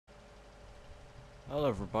Hello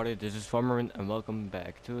everybody, this is Farmerin and welcome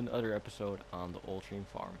back to another episode on the Old Stream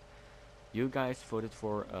Farm. You guys voted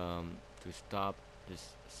for to stop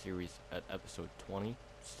this series at episode 20,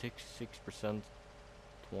 6%,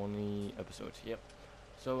 20 episodes, yep.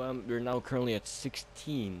 So we're now currently at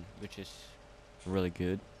 16, which is really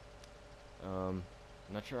good.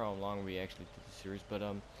 Not sure how long we actually did the series, but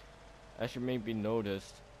as you maybe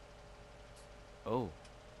noticed, oh,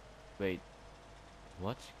 wait,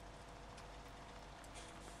 what?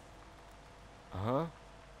 Uh-huh.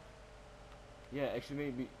 Yeah, actually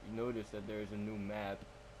maybe you noticed that there's a new map.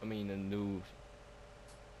 I mean a new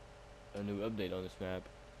update on this map.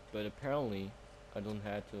 But apparently I don't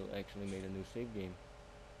have to actually make a new save game.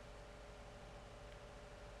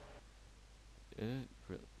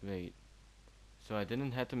 Wait. So I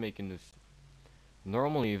didn't have to make a new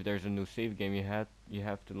normally if there's a new save game you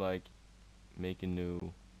have to like make a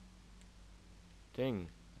new thing.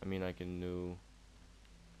 I mean like a new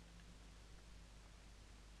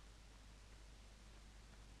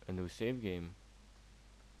save game.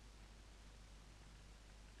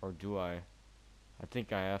 Or do I? I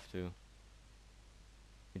think I have to.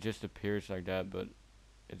 It just appears like that, but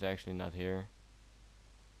it's actually not here.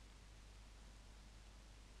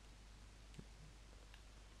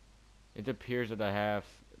 It appears that I have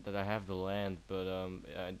the land, but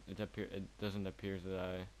it doesn't appear that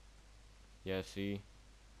I. Yeah, see,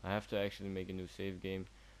 I have to actually make a new save game,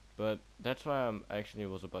 but that's why I'm actually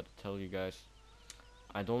was about to tell you guys.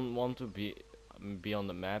 I don't want to be on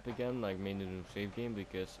the map again, like make a new save game,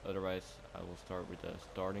 because otherwise I will start with the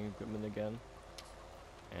starting equipment again,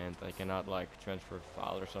 and I cannot like transfer a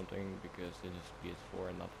file or something because it is PS4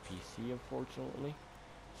 and not PC, unfortunately.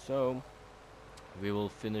 So we will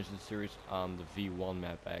finish the series on the V1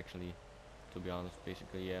 map actually, to be honest,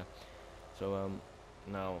 basically, yeah. So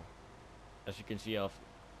now as you can see I've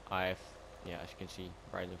yeah, as you can see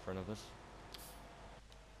right in front of us,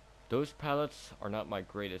 those pallets are not my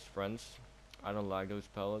greatest friends. I don't like those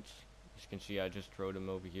pallets. As you can see, I just throw them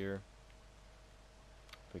over here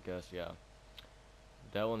because yeah,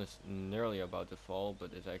 that one is nearly about to fall,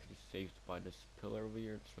 but it's actually saved by this pillar over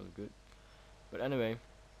here. It's really good. But anyway,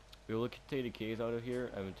 we will take the case out of here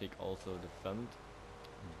and we'll take also the fund,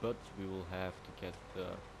 but we will have to get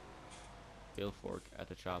the hail fork at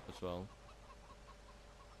the shop as well.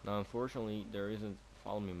 Now unfortunately there isn't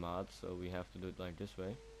follow me mod, so we have to do it like this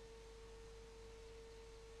way.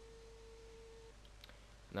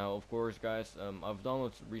 Now of course guys, I've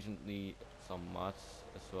downloaded recently some mods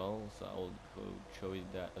as well, so I'll go show you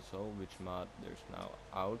that as well, which mod there's now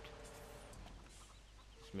out.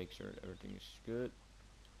 Just make sure that everything is good.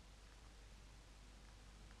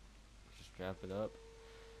 Just wrap it up.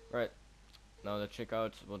 Right, now let's check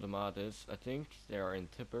out what the mod is. I think they are in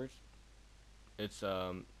tippers. It's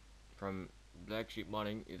from Black Sheep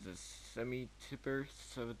Modding. It's a semi-tipper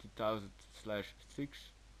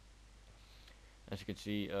 70,000/6. As you can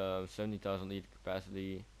see, 70,000 liter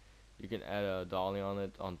capacity. You can add a dolly on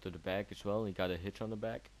it onto the back as well. You got a hitch on the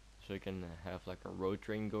back, so you can have like a road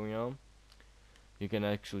train going on. You can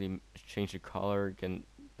actually change the color. You can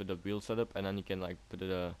put a wheel setup, and then you can like put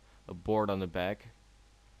a board on the back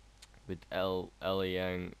with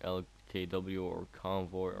LAN, LKW, or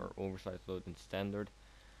convoy, or oversized load and standard.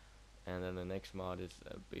 And then the next mod is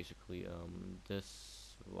basically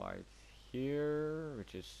this right here,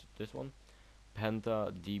 which is this one,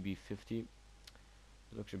 Penta DB50.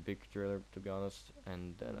 It looks a big trailer, to be honest.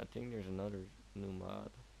 And then I think there's another new mod.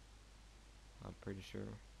 I'm pretty sure.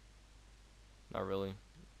 Not really.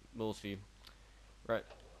 We'll see. Right.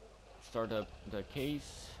 Start up the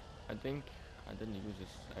case. I think I didn't use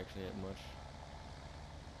this actually that much.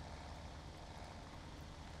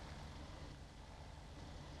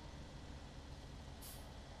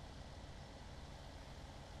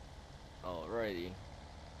 Alrighty.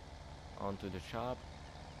 Onto the shop.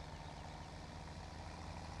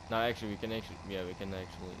 No, actually, we can actually do that.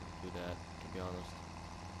 To be honest,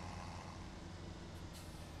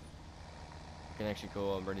 we can actually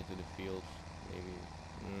go already to the field. Maybe.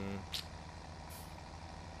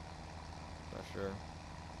 Not sure.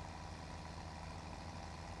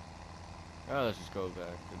 Oh, let's just go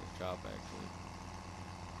back to the shop actually.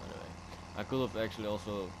 Anyway, I could have actually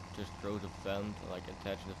also just throw the vent, like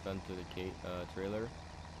attach the vent to the trailer,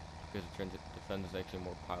 because the vent is actually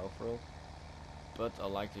more powerful. But I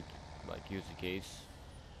like to like use the case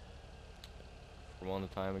from one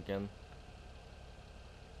time again.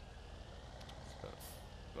 So,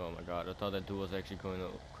 oh my god, I thought that dude was actually going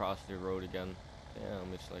to cross the road again.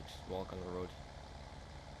 Damn, it's like walk on the road.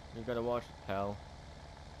 You gotta watch it, pal.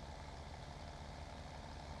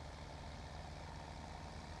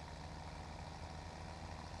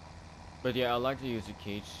 But yeah, I like to use the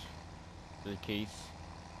case,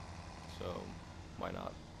 so why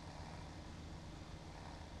not?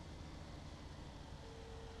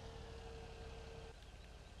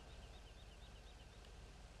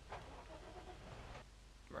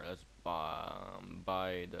 Right, let's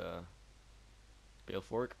buy the bale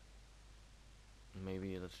fork.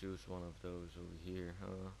 Maybe let's use one of those over here,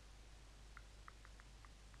 huh?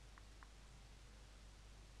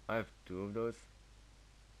 I have two of those.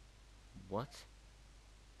 What?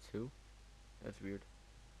 Two? That's weird.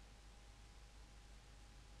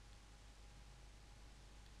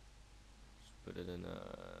 Let's put it in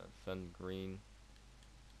fun green,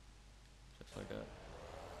 just like that.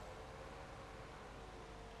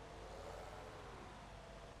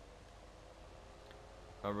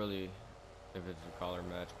 Not really if it's a color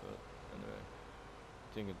match, but anyway,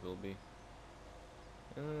 I think it will be.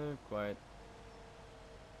 Quiet.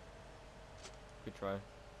 Good try.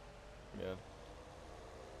 Yeah.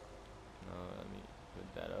 Now let me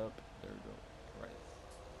put that up. There we go. Right.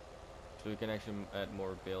 So we can actually add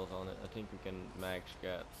more bales on it. I think we can max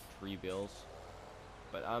get 3 bales,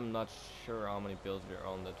 but I'm not sure how many bales there are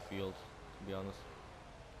on that field, to be honest.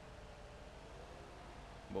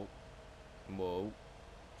 Whoa. Whoa.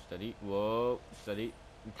 Steady. Whoa. Steady.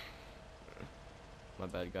 My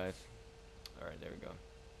bad, guys. Alright, there we go.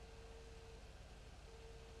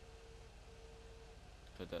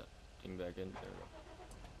 Put that thing back in. There we go.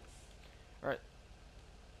 Alright.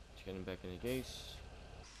 Just getting back in the case.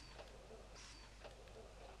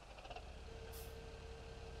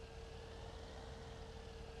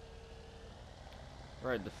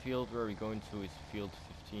 Right, the field where we're going to is field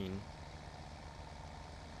 15.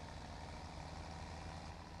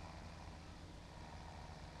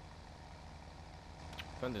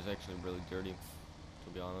 Fund is actually really dirty, to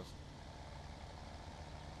be honest.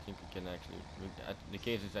 I think we can actually, the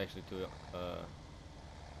case is actually too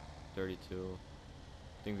dirty too.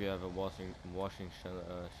 I think we have a washing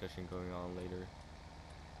session going on later.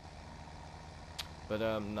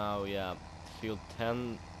 But now yeah, field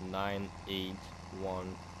 10, 9, 8,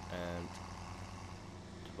 1, and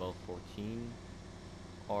 12, 14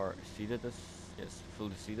 are seeded. Yes,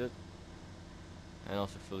 fully seeded, and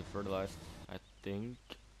also fully fertilized. I think.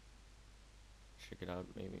 Check it out,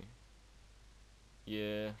 maybe.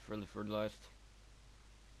 Yeah, fully fertilized.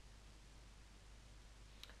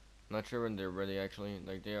 Not sure when they're ready actually.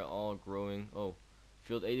 Like they are all growing. Oh,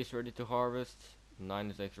 field 8 is ready to harvest.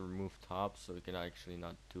 9 is actually remove top, so we can actually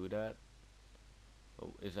not do that.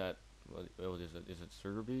 Oh, is that what is it? Is it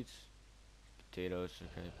sugar beets? Potatoes.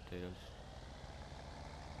 Okay, potatoes.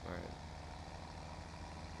 All right.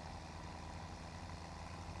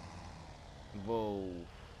 Whoa.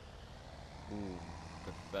 Ooh,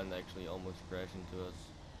 the fan actually almost crashed into us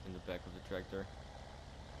in the back of the tractor.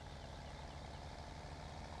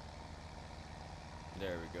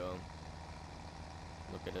 There we go.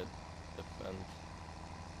 Look at it. The fan.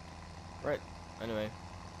 Right. Anyway.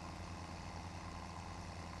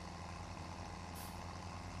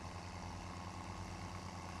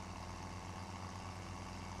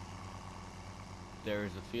 There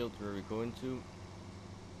is a field where we're going to.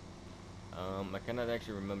 I cannot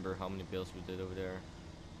actually remember how many builds we did over there.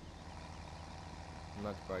 I'm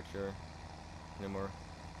not quite sure anymore.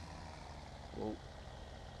 Whoa.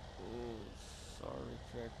 Oh, sorry,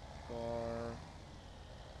 track car.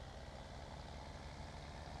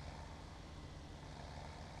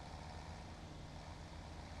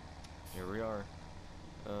 Here we are.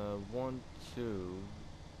 1, 2,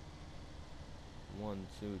 1,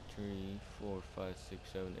 2, 3, 4, 5, 6,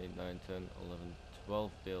 7, 8, 9, 10, 11,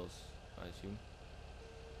 12 bills, I assume.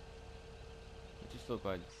 Which is still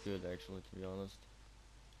quite good, actually, to be honest.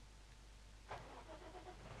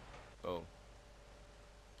 Oh.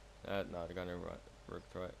 That not gonna work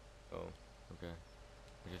right. Oh, okay.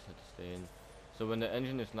 We just have to stay in. So when the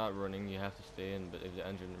engine is not running, you have to stay in, but if the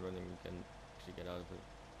engine is running, you can actually get out of it.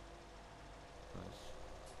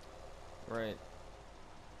 Nice. Right.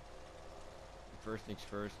 First things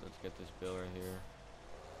first, let's get this bill right here.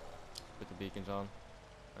 Put the beacons on,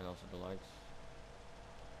 and also the lights.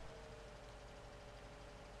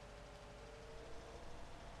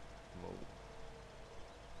 Whoa.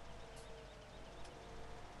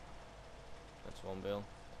 That's one bill.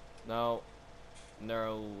 Now,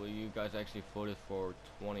 you guys actually voted for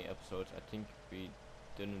 20 episodes. I think we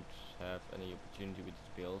didn't have any opportunity with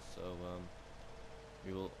these bills, so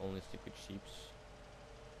we will only stick with sheeps.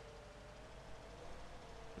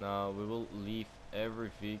 Now we will leave every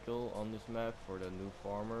vehicle on this map for the new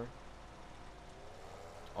farmer.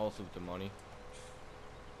 Also with the money.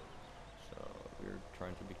 So we're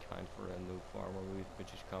trying to be kind for a new farmer which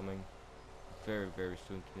is coming. very very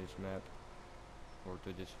soon to this map or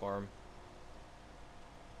to this farm.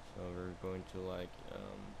 So we're going to like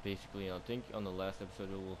basically I think on the last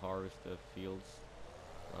episode we will harvest the fields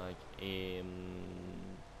like I'm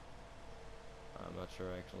not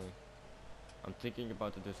sure actually. I'm thinking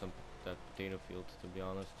about to do some that potato field to be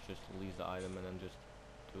honest. Just lease the item and then just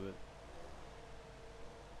do it.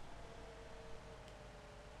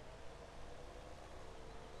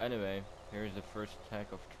 Anyway, here's the first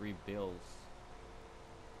stack of 3 bills.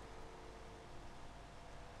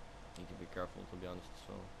 Need to be careful to be honest as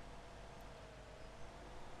well.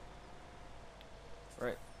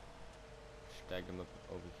 Right. Stack them up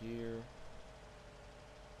over here.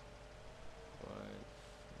 Right.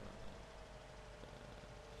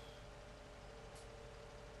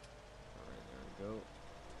 Alright, there we go.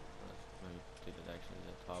 Let's maybe did it actually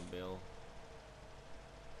the top bill.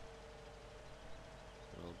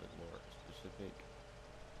 A little bit more specific.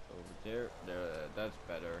 Over there. There, that's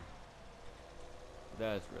better.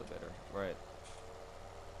 That's real better. Right.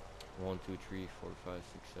 1, 2, 3, 4, 5,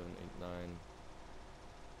 6, 7, 8, 9, 10,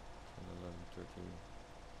 11, 13,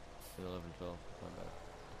 10, 11, 12. My bad.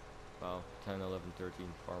 Wow. 10, 11,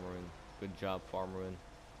 13. Farmer in. Good job, farmer in.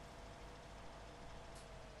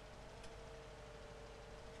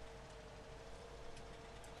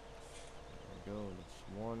 There we go.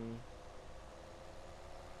 That's 1.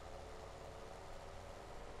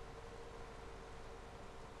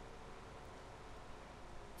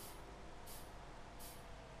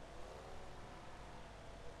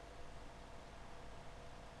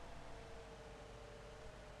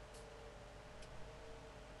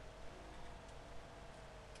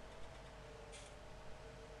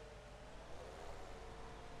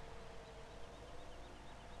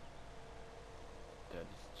 That is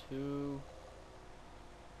 2.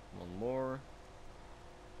 1 more.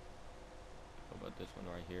 How about this one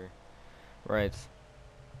right here? Right.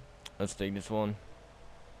 Let's take this one.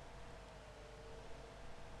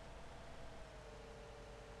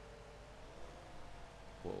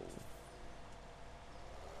 Whoa.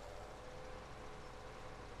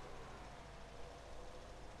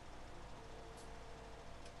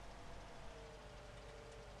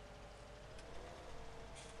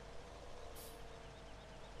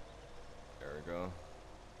 There we go.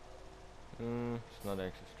 It's not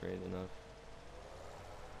actually straight enough.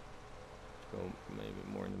 Let's go maybe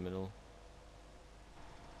more in the middle.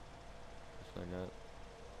 Just like that.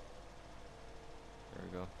 There we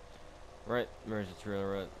go. Right, where's the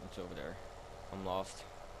trailer at? It's over there. I'm lost.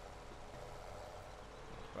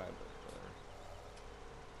 Right.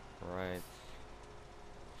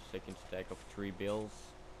 Second stack of 3 bills.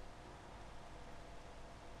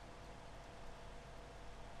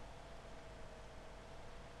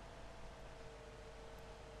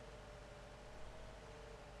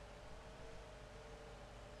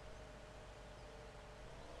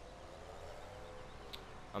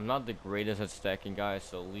 I'm not the greatest at stacking, guys,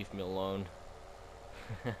 so leave me alone.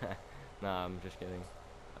 Nah, I'm just kidding.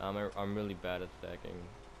 I'm really bad at stacking.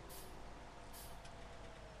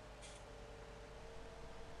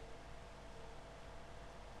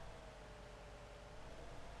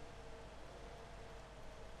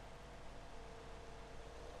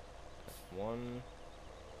 That's 1.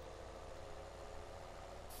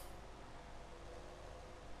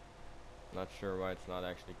 Not sure why it's not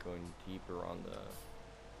actually going deeper on the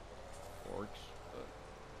forks, but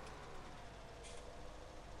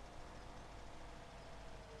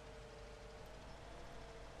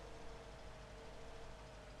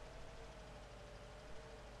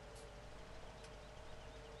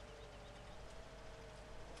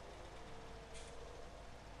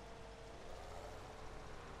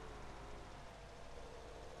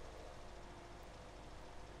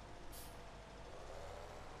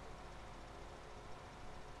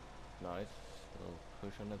nice. Little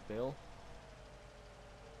push on the bill.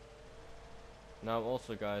 Now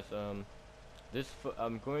also guys, I'm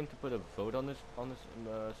going to put a vote on this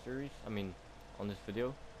series. I mean, on this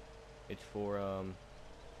video. It's for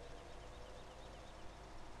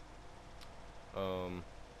what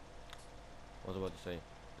was I about to say?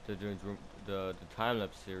 The time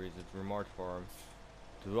lapse series. It's Remark Farm.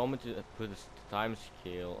 Do you want me to put a time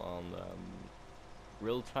scale on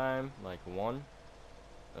real time, like 1,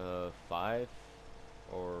 5,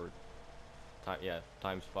 or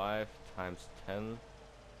times 5 times 10?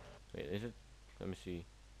 Wait, is it? Let me see.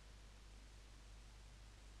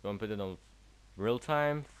 You want to put it on real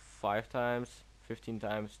time, 5 times, 15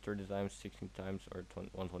 times, 30 times, 16 times, or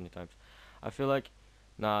 120 times? I feel like,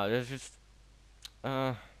 nah, there's just,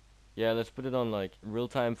 yeah, let's put it on like real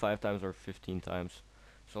time 5 times or 15 times.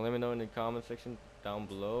 So let me know in the comment section down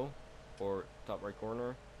below or top right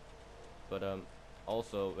corner. But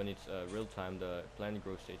also when it's real time, the plant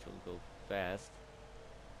growth stage will go fast.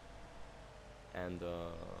 And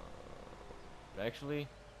actually,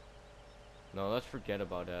 no, let's forget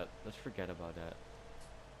about that. Let's forget about that.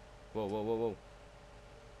 Whoa, whoa, whoa, whoa.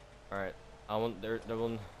 Alright, I want there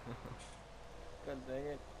will God dang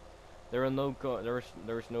it. There are no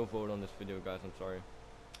there is no vote on this video, guys. I'm sorry.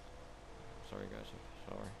 Sorry, guys.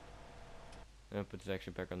 I'm sorry. Yeah, put this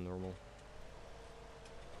actually back on normal.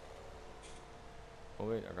 Oh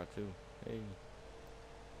wait, I got two. Hey.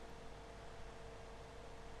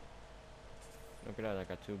 Look at that, I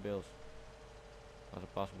got 2 bills. How's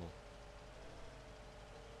it possible?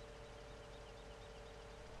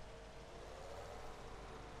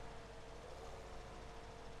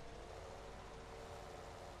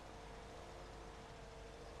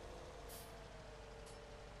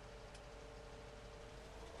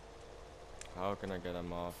 How can I get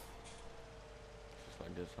them off? Just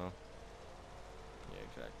like this, huh? Yeah,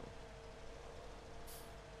 exactly.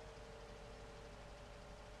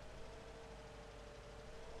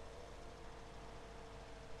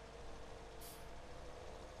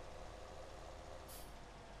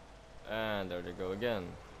 And there they go again.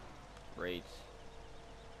 Great.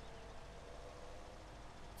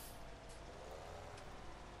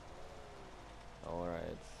 Alright.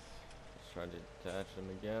 Let's try to attach them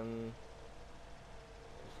again.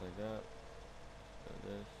 Just like that. Do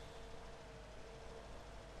this.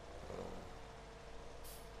 Oh.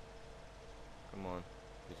 Come on.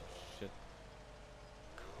 Piece of shit.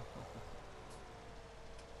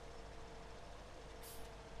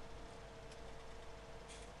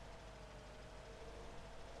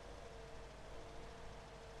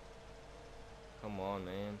 Come on,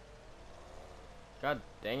 man. God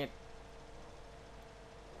dang it.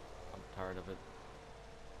 I'm tired of it.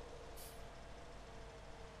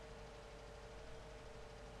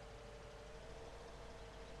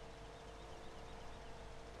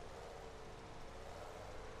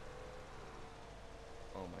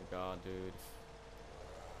 Oh my god, dude.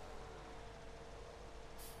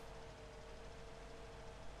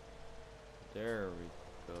 There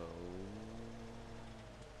we go.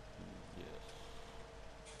 Yes.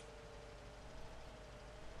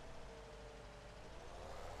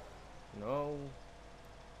 No.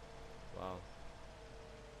 Wow.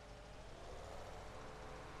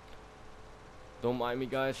 Don't mind me,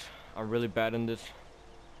 guys. I'm really bad in this.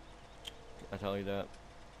 I tell you that.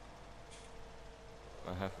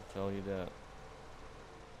 I have to tell you that.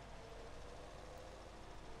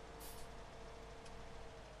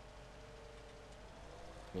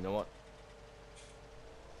 You know what?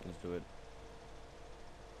 Let's do it.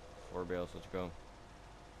 4 bales, let's go.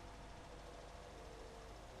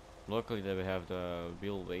 Luckily that we have the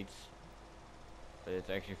wheel weights. But it's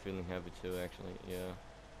actually feeling heavy too, actually. Yeah.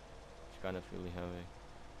 It's kind of feeling heavy.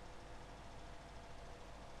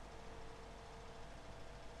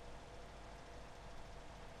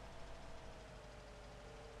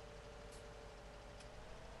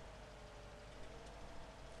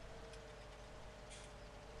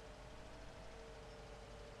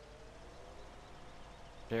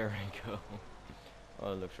 There we go.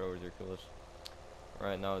 Oh, it looks so ridiculous.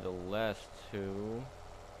 Alright, now the last 2.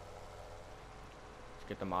 Let's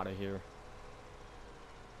get them out of here.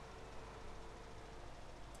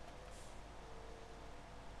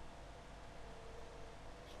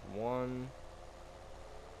 Just 1.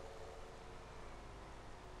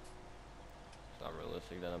 It's not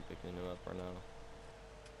realistic that I'm picking them up right now.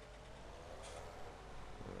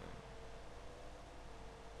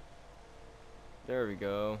 There we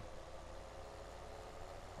go.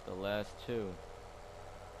 The last 2.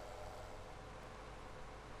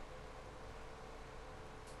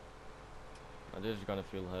 Now this is gonna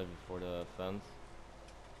feel heavy for the fence.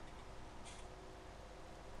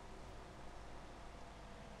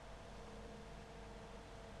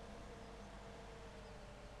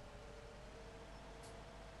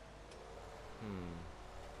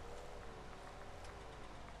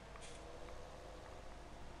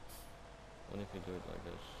 What if you do it like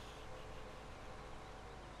this?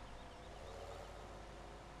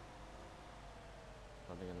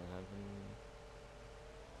 Nothing gonna happen.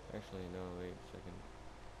 Actually, no, wait a second.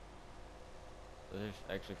 Let's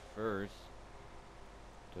actually first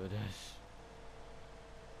do this.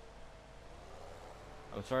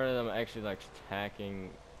 I'm sorry that I'm actually like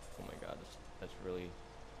stacking. Oh my god, that's really.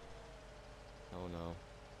 Oh no.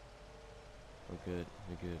 We're good.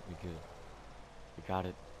 We're good. We're good. We got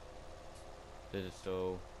it. This is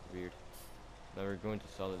so weird. Now we're going to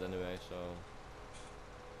sell it anyway, so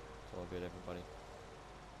it's all good, everybody.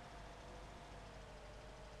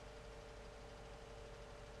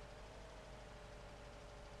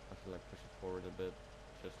 forward a bit,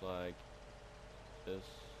 just like this.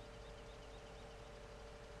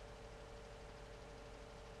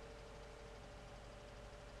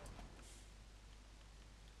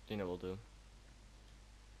 I think that will do.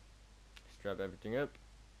 Strap everything up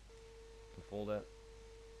and fold that.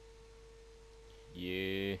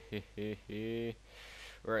 Yeah.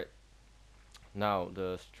 Right. Now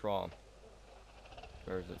the straw.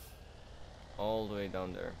 Where is it? All the way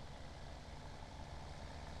down there.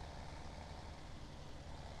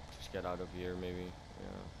 Just get out of here, maybe.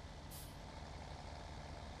 Yeah.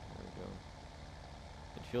 There we go.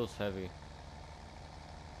 It feels heavy.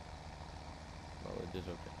 Well, it is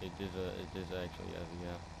okay. It is actually heavy.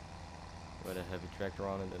 Yeah. With a heavy tractor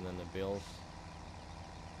on it, and then the bales.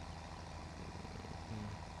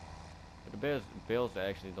 But the bales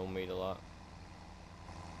actually don't made a lot.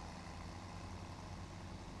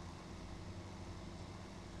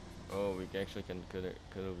 Oh, we actually can cut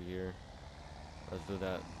over here. Let's do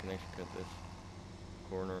that. We can actually cut this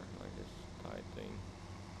corner like this type thing.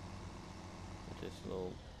 With this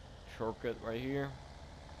little shortcut right here.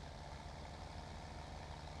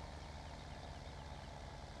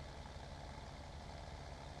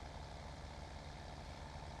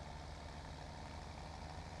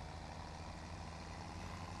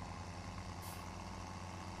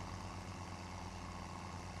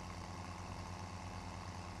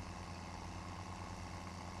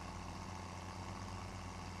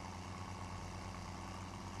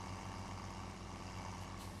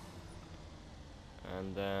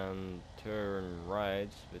 And then turn right,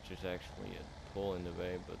 which is actually a pole in the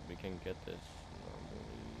way, but we can get this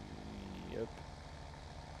normally. Yep.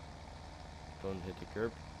 Don't hit the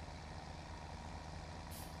curb.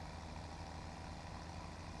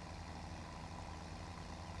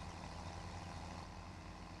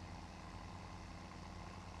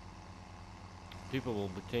 People will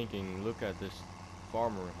be thinking, look at this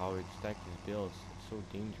farmer, how he stacked his bales. It's so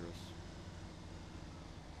dangerous.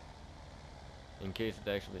 In case it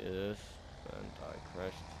actually is, and I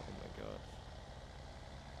crashed. Oh my god.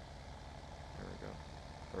 There we go.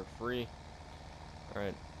 For free.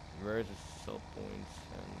 Alright, where's the sell points?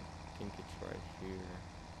 And I think it's right here.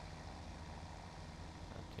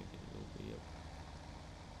 I think it will be up.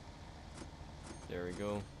 There we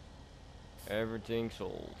go. Everything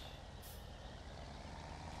sold.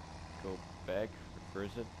 Go back,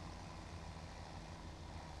 refresh it.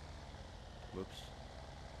 Whoops.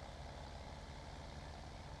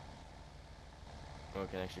 Oh, I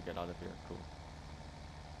can actually get out of here. Cool.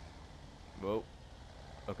 Whoa.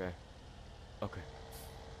 Okay. Okay.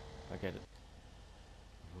 I get it.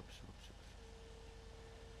 Whoops, whoops, whoops.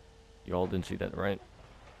 Y'all didn't see that, right?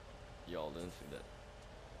 Y'all didn't see that.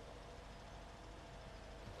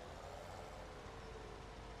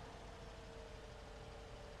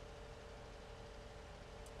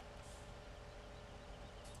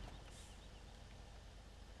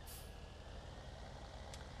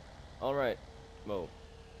 Alright. Whoa.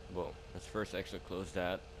 Whoa. Let's first actually close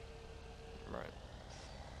that. Right.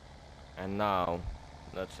 And now,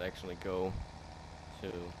 let's actually go to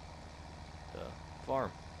the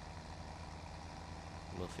farm.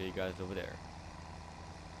 We'll see you guys over there.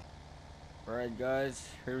 Alright guys,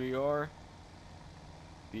 here we are.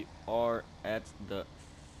 We are at the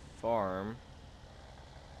farm.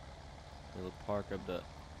 We'll park up the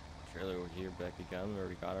trailer over here back again where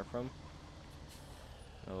we got her from.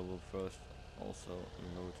 Now we'll first also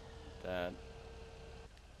load that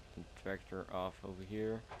tractor off over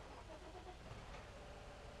here.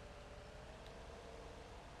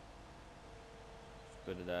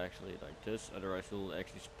 Put it actually like this, otherwise it will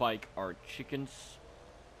actually spike our chickens,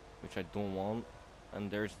 which I don't want.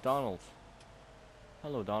 And there's Donald.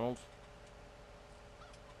 Hello Donald.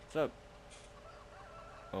 What's up?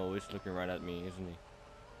 Oh, he's looking right at me, isn't he?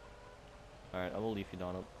 Alright, I will leave you,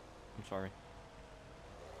 Donald. I'm sorry.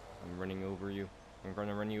 I'm running over you. I'm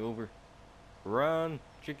gonna run you over. Run,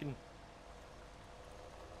 chicken.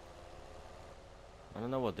 I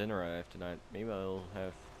don't know what dinner I have tonight. Maybe I'll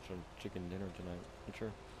have some chicken dinner tonight. I'm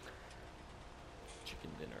sure.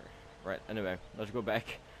 Chicken dinner. Right, anyway, let's go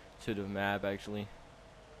back to the map actually.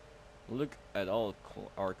 Look at all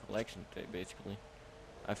our collection today, basically.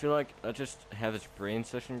 I feel like I just have this brain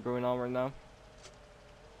session going on right now.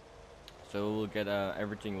 So we'll get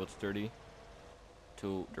everything what's dirty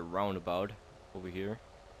to the roundabout over here.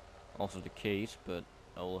 Also the case, but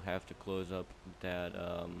I will have to close up that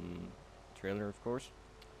trailer, of course.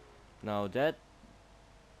 Now that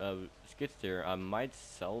skid steer, I might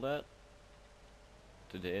sell that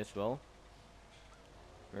today as well.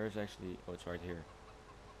 Where is actually? Oh, it's right here.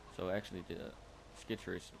 So actually, the skid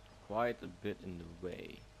steer is quite a bit in the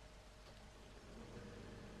way.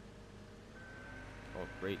 Oh,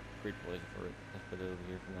 great place for it. Let's put it over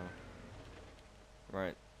here for now.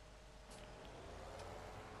 Right.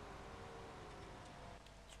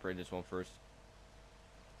 Spray this one first.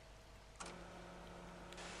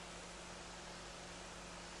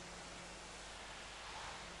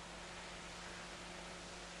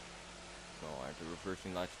 Oh, I have the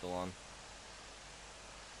reversing light still on.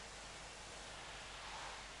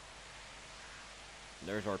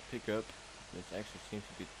 There's our pickup. This actually seems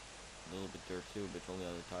to be a little bit dirt too, but it's only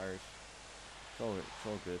on the tires. It's all good. It's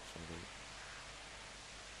all good.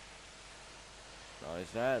 Now,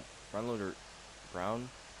 is that front loader brown?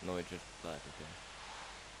 No, it's just black. Okay.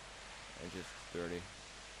 It's just dirty. You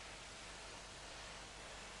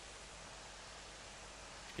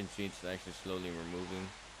can see it's actually slowly removing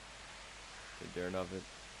the dirt of it.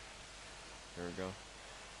 There we go.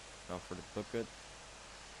 Now for the bucket.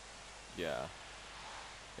 Yeah.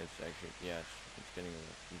 It's actually, yeah, it's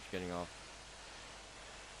getting off.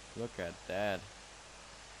 Look at that.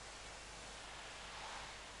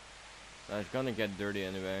 Now it's gonna get dirty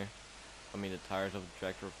anyway. I mean the tires of the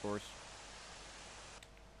tractor, of course.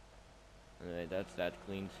 Anyway, that's that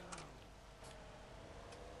cleaned.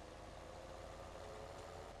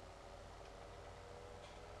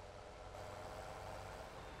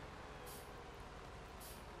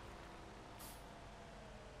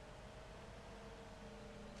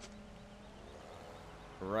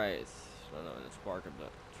 Right. So now let's park up the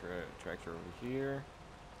tractor over here.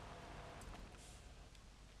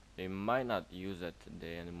 They might not use that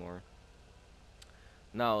today anymore.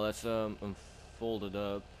 Now let's unfold it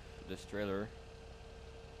up. This trailer.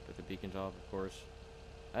 Put the beacons off, of course.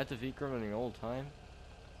 I had the V-curve running all the time.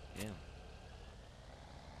 Yeah.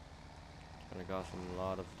 Gonna cost a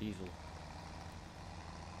lot of diesel.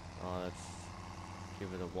 Let's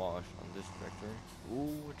give it a wash on this tractor.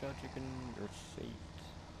 Ooh, watch out, chicken. You're safe.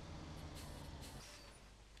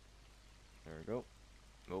 There we go.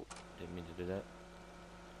 Oh, didn't mean to do that.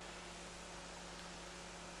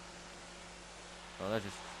 Let's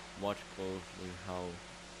just watch closely how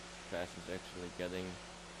fast it's actually getting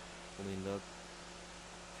cleaned up. As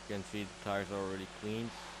you can see, the tires are already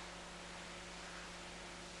cleaned.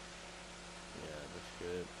 Yeah, that's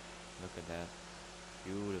good. Look at that.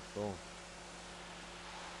 Beautiful.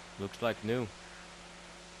 Looks like new.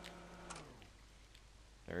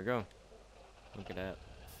 There we go. Look at that.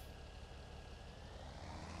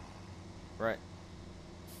 Right.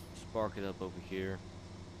 Spark it up over here.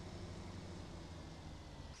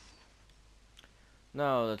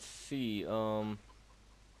 Now let's see. Oh.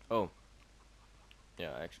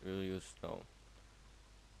 Yeah, actually we'll use no.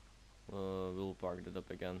 We'll park it up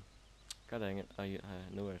again. God dang it! I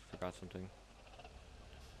knew I forgot something.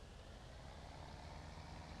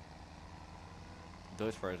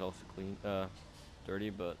 Those fires also clean, dirty,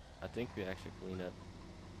 but I think we actually cleaned that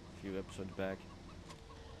a few episodes back.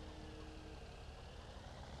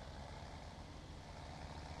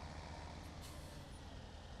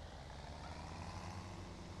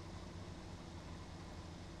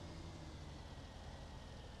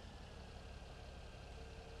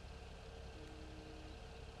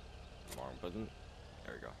 Wrong button.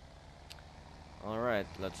 There we go. Alright,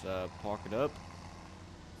 let's park it up.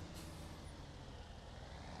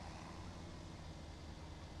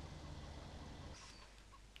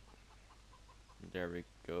 There we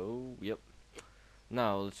go. Yep.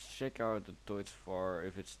 Now let's check out the Deutz far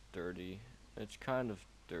if it's dirty. It's kind of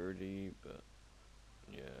dirty, but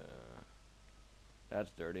yeah,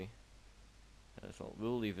 that's dirty. So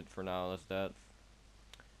we'll leave it for now. That's that.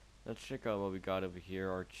 Let's check out what we got over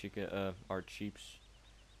here. Our cheaps.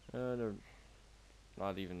 They're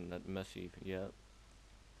not even that messy yet.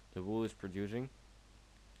 The wool is producing.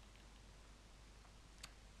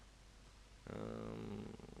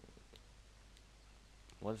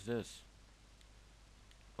 What's this?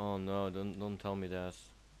 Oh no! Don't tell me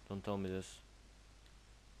this. Don't tell me this.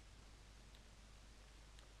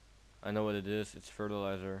 I know what it is. It's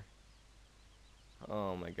fertilizer.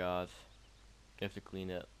 Oh my god. You have to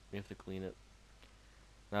clean it. We have to clean it.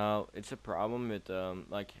 Now it's a problem with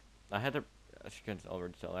like I had a, as you can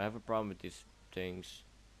already tell, I have a problem with these things.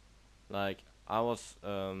 Like I was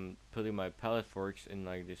putting my pallet forks in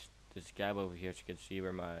like this gap over here, as you can see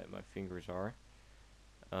where my fingers are.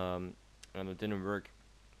 And it didn't work,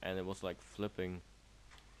 and it was like flipping.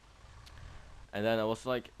 And then I was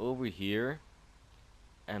like over here,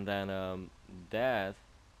 and then that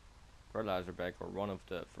fertilizer bag, or one of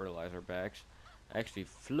the fertilizer bags, actually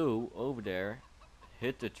flew over there,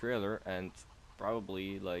 hit the trailer, and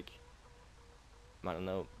probably like, I don't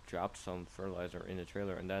know, dropped some fertilizer in the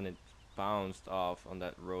trailer, and then it bounced off on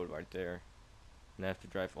that road right there. and I have to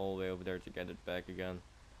drive all the way over there to get it back again.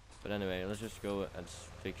 But anyway, let's just go and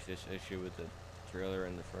fix this issue with the trailer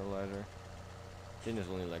and the fertilizer. I think there's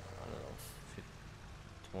only like, I don't know,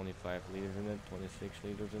 25 liters in it, 26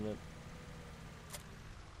 liters in it,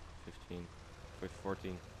 15,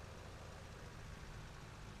 14.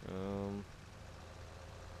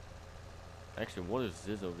 Actually, what is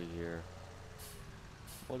this over here?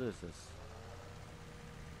 What is this?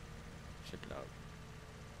 Check it out.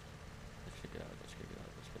 Let's check it out. Let's check it out.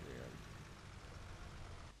 Let's check it out.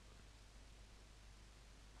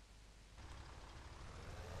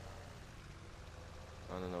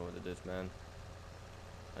 I don't know what it is, man.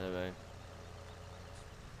 Anyway,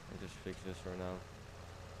 I just fix this for now.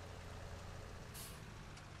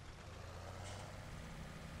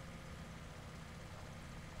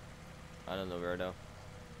 I don't know where though.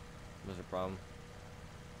 There's a problem.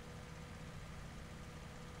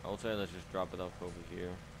 I would say let's just drop it off over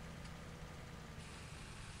here.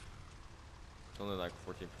 It's only like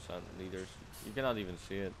 14% liters. You cannot even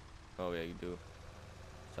see it. Oh yeah, you do.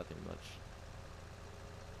 It's nothing much.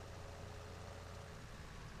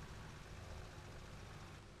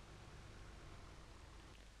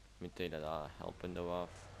 Let me take that help window off.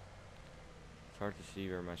 It's hard to see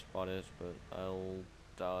where my spot is, but I'll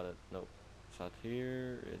dot it. Nope, it's not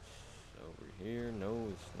here. It's over here. No,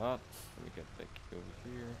 it's not. Let me get back over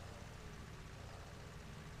here.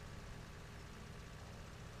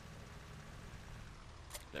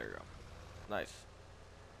 There you go. Nice.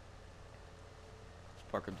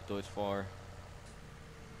 Let's park up the Deutz far.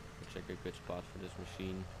 Check a good spot for this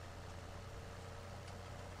machine.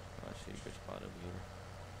 Oh, I see a good spot over here.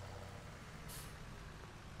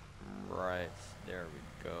 Right, there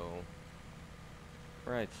we go.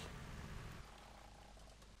 Right.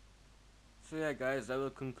 So yeah guys, that will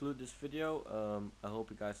conclude this video. I hope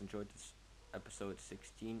you guys enjoyed this episode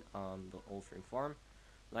 16 on the altering farm.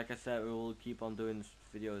 Like I said, we will keep on doing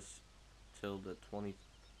videos till the 20th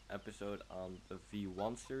episode on the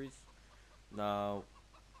V1 series. Now,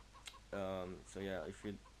 so yeah, if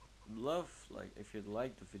you if you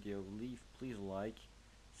like the video, please like,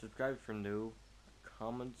 subscribe if you're new,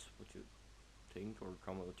 comment what you think or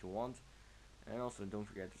comment what you want, and also don't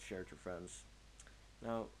forget to share it to friends.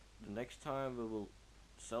 Now, the next time we will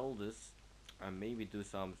sell this and maybe do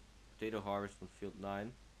some potato harvest on field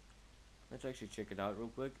 9. Let's actually check it out real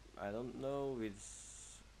quick. I don't know,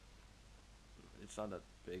 it's not that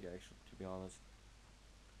big actually, to be honest.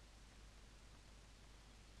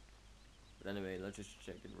 But anyway, let's just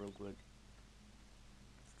check it real quick.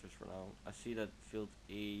 Just for now. I see that field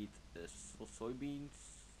 8 is soybeans,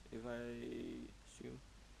 if I assume.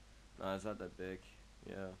 No, it's not that big.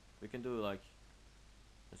 Yeah, we can do like,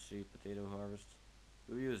 let's see, potato harvest.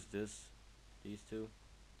 We'll use these two.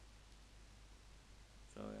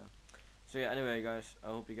 So yeah. Anyway guys, I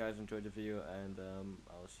hope you guys enjoyed the video, and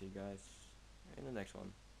I'll see you guys in the next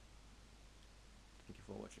one. Thank you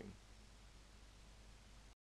for watching.